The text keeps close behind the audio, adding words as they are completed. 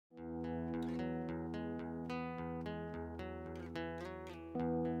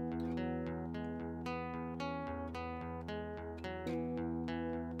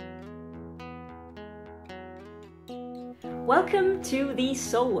Welcome to The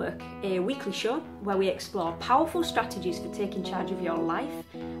Soul Work, a weekly show where we explore powerful strategies for taking charge of your life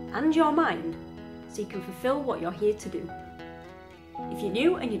and your mind so you can fulfill what you're here to do. If you're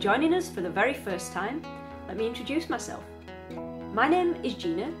new and you're joining us for the very first time, let me introduce myself. My name is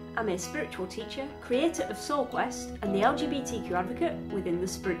Gina. I'm a spiritual teacher, creator of Soul Quest and the LGBTQ advocate within the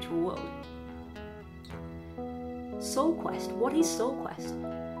spiritual world. Soul Quest. What is Soul Quest?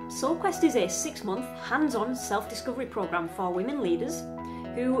 Soul Quest is a 6-month hands-on self-discovery program for women leaders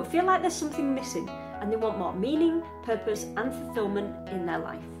who feel like there's something missing and they want more meaning, purpose and fulfillment in their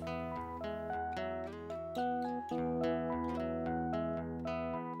life.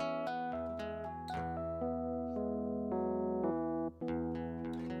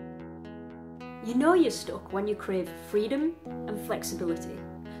 You know you're stuck when you crave freedom and flexibility.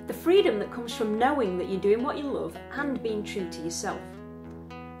 The freedom that comes from knowing that you're doing what you love and being true to yourself.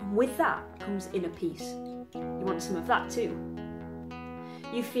 And with that comes inner peace. You want some of that too.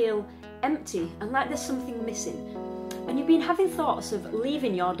 You feel empty and like there's something missing. And you've been having thoughts of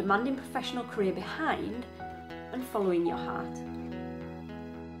leaving your demanding professional career behind and following your heart.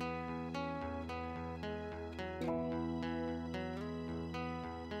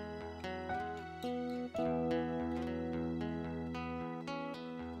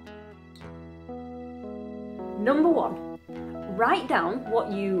 Number 1, write down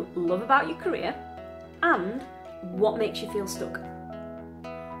what you love about your career and what makes you feel stuck.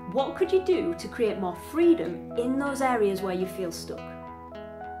 What could you do to create more freedom in those areas where you feel stuck?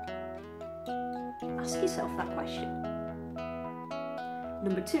 Ask yourself that question.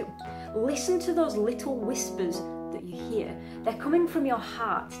 Number 2, listen to those little whispers that you hear. They're coming from your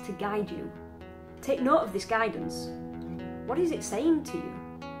heart to guide you. Take note of this guidance. What is it saying to you?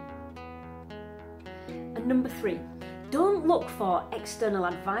 And number 3, don't look for external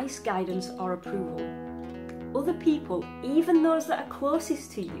advice, guidance or approval. Other people, even those that are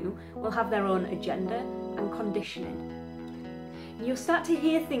closest to you, will have their own agenda and conditioning. And you'll start to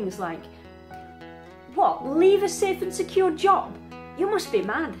hear things like, "What, leave a safe and secure job? You must be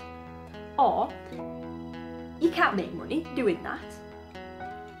mad." Or, "You can't make money doing that."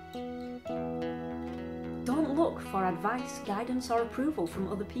 Don't look for advice, guidance or approval from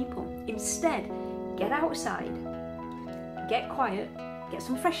other people. Instead, get outside, get quiet, get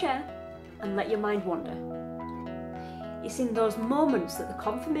some fresh air, and let your mind wander. It's in those moments that the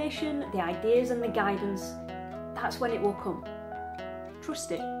confirmation, the ideas and the guidance, that's when it will come.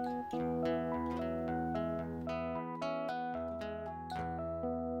 Trust it.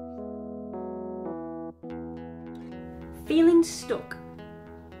 Feeling stuck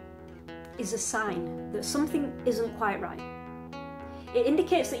is a sign that something isn't quite right. It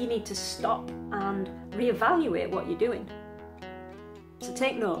indicates that you need to stop and reevaluate what you're doing. So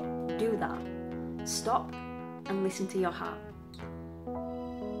take note, do that. Stop and listen to your heart.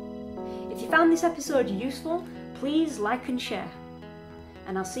 If you found this episode useful, please like and share.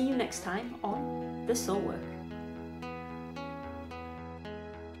 And I'll see you next time on The Soul Work.